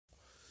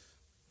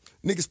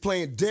Niggas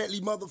playing deadly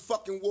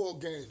motherfucking war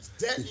games.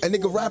 And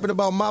nigga rapping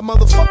about my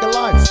motherfucking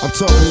life. I'm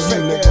talking to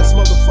you, nigga. Ass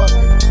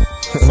motherfucker.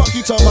 Fuck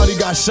you talking about he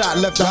got shot,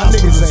 left the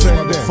hospital niggas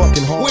ain't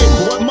motherfucking home. Wait,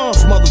 what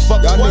month,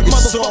 motherfucker? Y'all what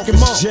motherfucking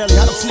month? Jelly.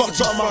 How the fuck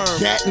talking about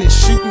gatting and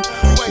shooting?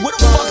 Where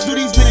the fuck do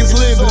these niggas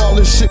live and all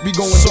this shit be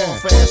going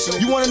down?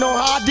 You wanna know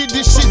how I did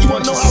this shit? You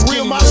wanna know how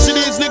real my shit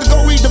is, nigga?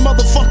 Go read the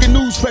motherfucking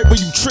newspaper,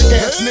 you trick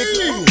ass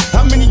nigga.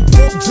 How many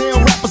broke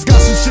down rappers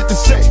got some shit to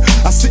say?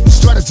 I sit and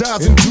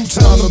strategize in due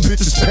time, them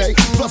bitches pay.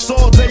 Plus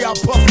all day I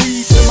puff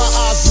weed till my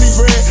eyes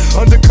bleed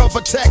red.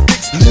 Undercover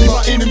tactics, leave my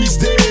enemies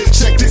dead.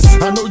 Check this,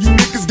 I know you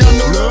niggas got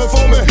no love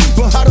for me,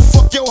 but how the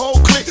fuck your whole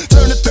clique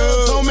turn the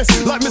thugs on me?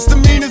 Like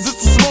misdemeanors,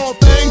 it's a small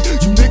thing.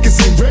 You niggas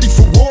ain't ready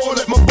for war,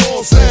 let my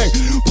balls hang.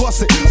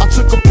 Bust it, I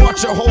took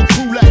apart your whole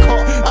crew like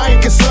hard. I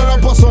ain't concerned, I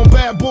bust on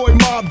bad boy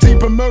mob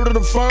deep and murder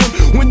the firm.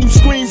 When you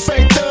scream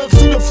fake thugs,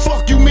 who the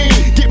fuck you mean?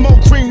 Get more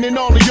cream than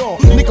all of y'all,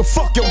 nigga,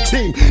 fuck your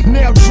team.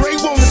 Now Dre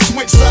wanna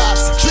switch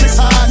sides, tricks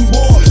hiding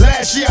war.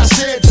 Last year I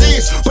shed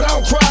tears, but I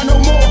don't cry no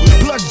more.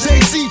 Blood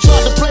Jay-Z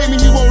tried to play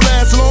me, you won't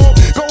last long.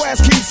 Go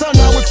ask Keith Son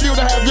how it feel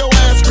to have your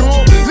ass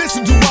gone.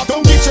 Listen to Rock,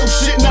 don't get your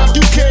shit knocked,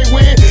 you can't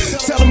win.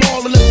 Tell them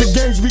all to let the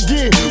games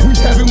begin. We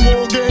having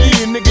war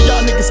game, nigga,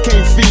 y'all niggas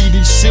can't feed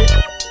this shit.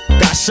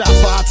 Got shot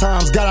 5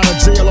 times, got out of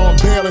jail on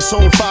bail and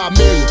sold 5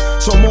 million.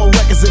 So more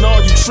records than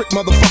all you trick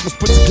motherfuckers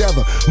put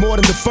together. More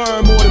than the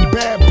firm, more than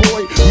Bad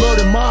Boy,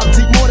 murder Mob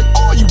Deep, more than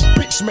all you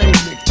bitch made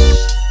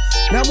niggas.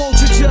 Now won't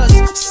you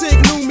just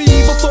signal me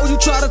before you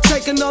try to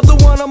take another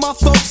one of my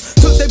folks?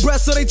 Took their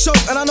breath so they choke,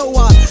 and I know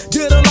I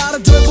did a lot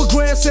of dirt, but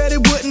Grand said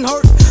it wouldn't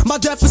hurt. My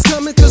death is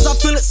coming cause I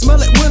feel it,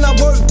 smell it when I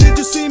work. Did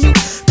you see me?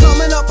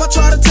 Coming up, I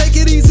try to take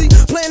it easy.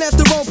 Playing at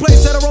the wrong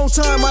place at the wrong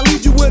time, I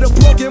leave you with a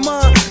broken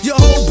mind. Your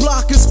whole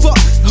block is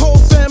fucked, whole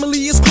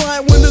family is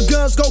crying when the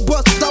guns go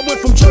bust. I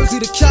went from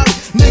Jersey to Cali,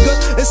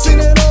 nigga, and seen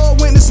it all.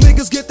 Witness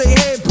niggas get their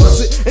head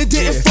busted and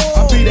didn't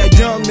fall. I be that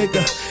young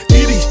nigga,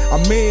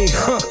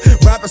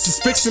 rappers is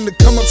fixing to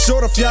come up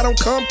short if y'all don't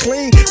come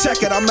clean.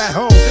 Check it, I'm at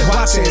home,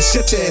 watching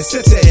shit there,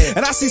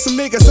 and I see some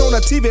niggas on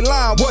the TV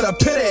line, what a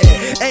pity.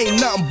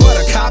 Ain't nothing but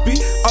a copy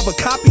of a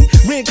copy,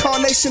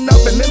 reincarnation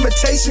of an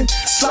imitation.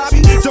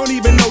 Sloppy, don't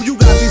even know you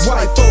got these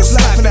white folks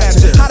laughing at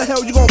you. How the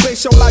hell you gonna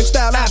base your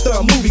lifestyle after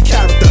a movie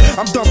character?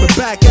 I'm dumping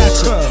back at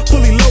you,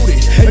 fully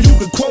loaded, and you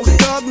can quote it.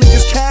 Thug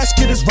niggas, cash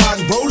get his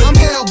body rolling. I'm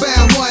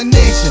hellbound, one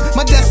nation,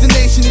 my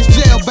destination is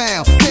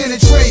jailbound.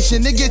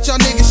 Penetration, to get y'all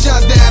niggas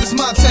shut down, it's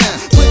my time.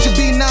 Put your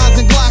B9s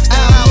and Glocks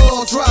down,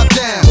 outlaws drop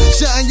down.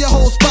 Shutting your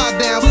whole spot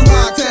down, we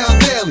rock town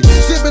daily.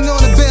 Sipping on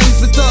the bellies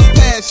with thug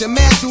passion,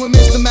 matching with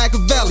Mr.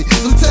 Machiavelli.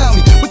 So tell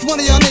me, which one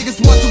of y'all niggas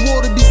want the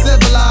war to be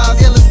civilized?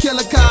 Illest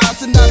killer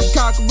cops and not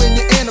conquering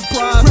your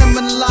enterprise.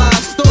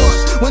 Criminalized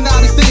thoughts, when I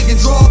be thinking,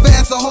 draw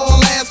fast or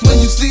haul ass when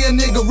you see a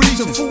nigga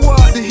reaching for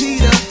what? The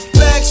heater.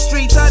 Back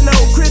streets, I know,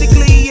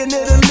 critically in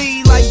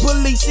Italy, like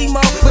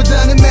Bellissimo. But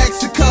down in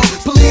Mexico,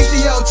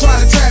 Policio try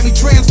to trap me,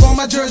 transform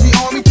my Jersey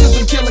army to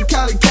some killer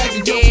Cali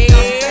khaki.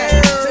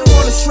 They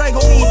wanna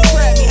strangle me and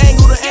trap me,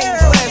 angle to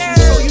angle blast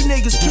me, so you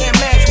niggas can't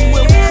match me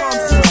when we come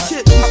to the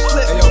shit. I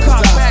flip and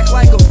cock back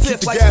like a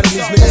fifth, like a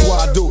these niggas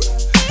while I do it.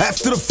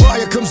 After the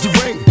fire comes the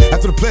rain,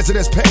 after the pleasure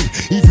there's pain.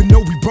 Even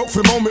though we broke for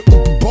the moment,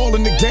 we'll be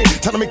ballin' the game.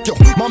 Time to make your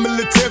my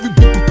military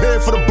be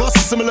prepared for the bus.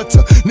 Similar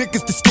to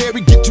niggas the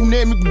scary, get too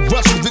near me, we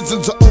rush.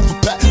 Visions are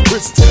overpacked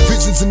prisons,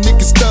 visions of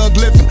niggas thug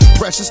living.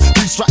 Precious,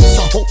 3 strikes,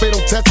 I hope they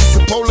don't test us.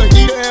 A polar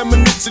heater,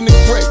 ammunition and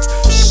crates.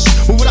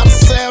 But without a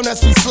sound,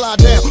 as we slide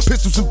down,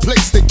 pistols in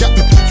place, they got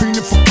me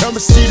feeling for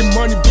currency. The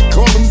money be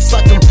calling, it's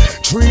like I'm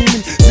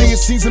dreaming. Seeing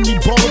scenes of me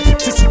ballin',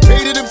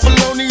 participated in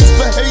felonious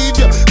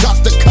behavior. Got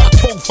the cock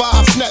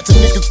 4-5,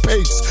 snatching niggas'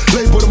 pace.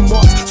 Label the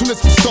marks, soon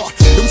as we start,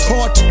 it was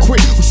hard to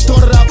quit. We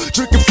started out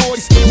drinking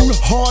 40s, moving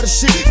hard as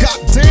shit.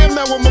 Goddamn,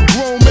 now I'm a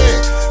grown man.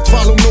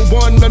 Follow no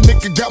one, a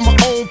nigga got my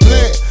own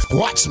plan.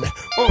 Watch me,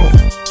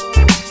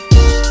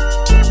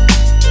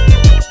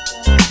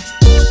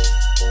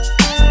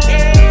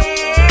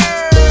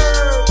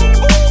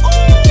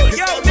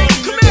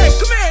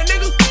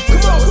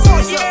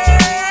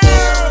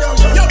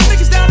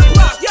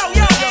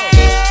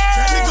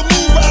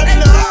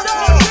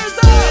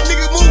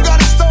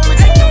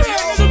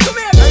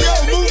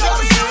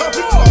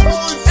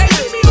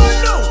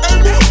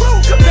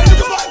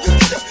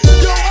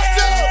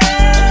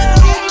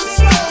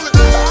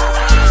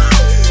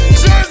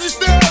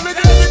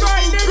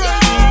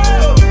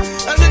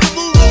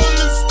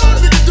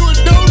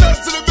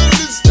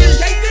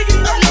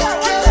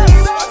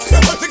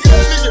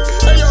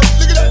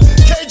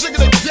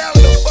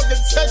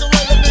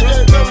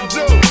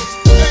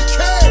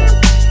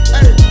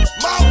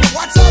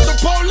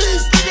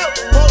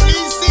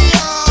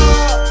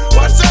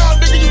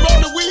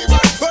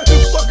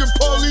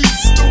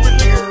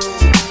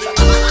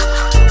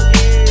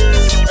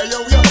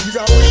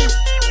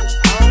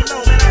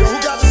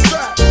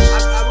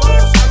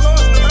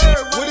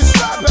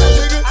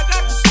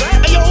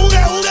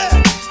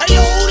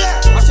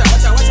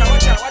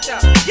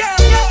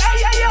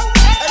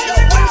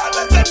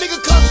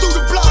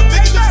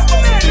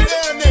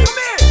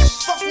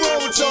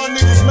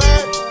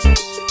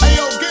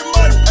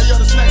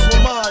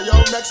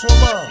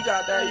 swimmer. You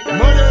got that, you got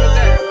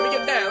that. Let me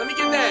get down, let me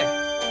get down.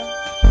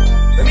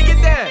 Let me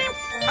get down.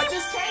 I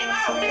just came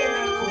out here,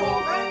 nigga. Come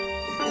on, man.